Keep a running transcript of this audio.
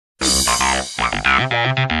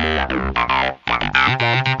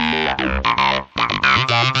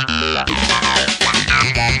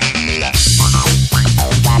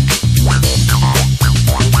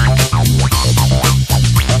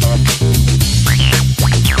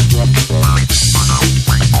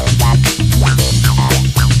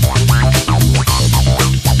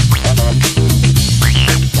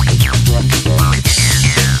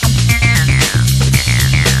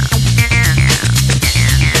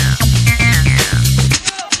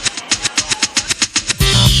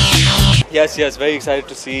Yes, very excited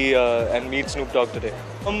to see and meet Snoop Dogg today.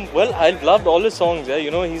 Well, I loved all his songs. Yeah,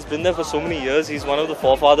 you know, he's been there for so many years. He's one of the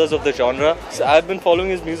forefathers of the genre. So I've been following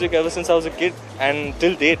his music ever since I was a kid, and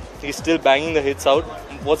till date, he's still banging the hits out.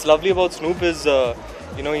 What's lovely about Snoop is,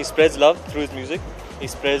 you know, he spreads love through his music. He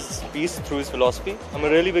spreads peace through his philosophy. I'm a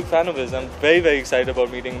really big fan of his. I'm very excited about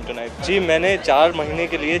meeting him tonight. जी मैंने 4 महीने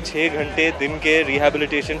के लिए 6 घंटे दिन के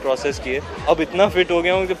rehabilitation process किए. अब इतना फिट हो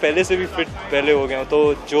गया हूँ कि पहले से भी फिट पहले हो गया हूँ.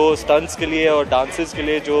 तो जो स्टंट्स के लिए और डांसेस के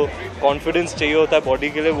लिए जो कॉन्फिडेंस चाहिए होता है बॉडी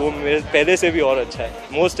के लिए, वो मेरे पहले से भी और अच्छा है.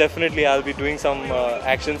 Most definitely I will be doing some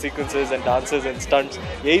action sequences and dances and stunts.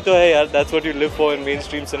 यही तो है यार, that's what you live for in main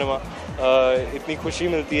stream cinema. इतनी खुशी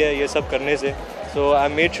मिलती है ये सब करने से. So I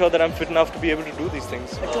made sure that I'm fit enough to be able to do these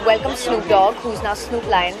things. To welcome Snoop Dogg, who's now Snoop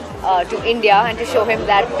Lion, to India, and to show him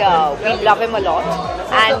that we love him a lot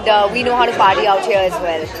and we know how to party out here as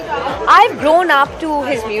well. I've grown up to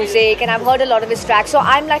his music and I've heard a lot of his tracks, so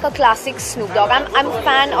I'm like a classic Snoop Dogg. I'm a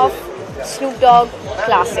fan of Snoop Dogg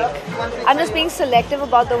classic. I'm just being selective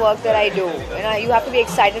about the work that I do. You know, you have to be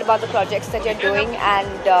excited about the projects that you're doing,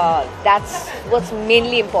 and that's what's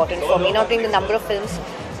mainly important for me. Not doing the number of films,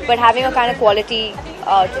 but having a kind of quality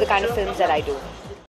to the kind of films that I do.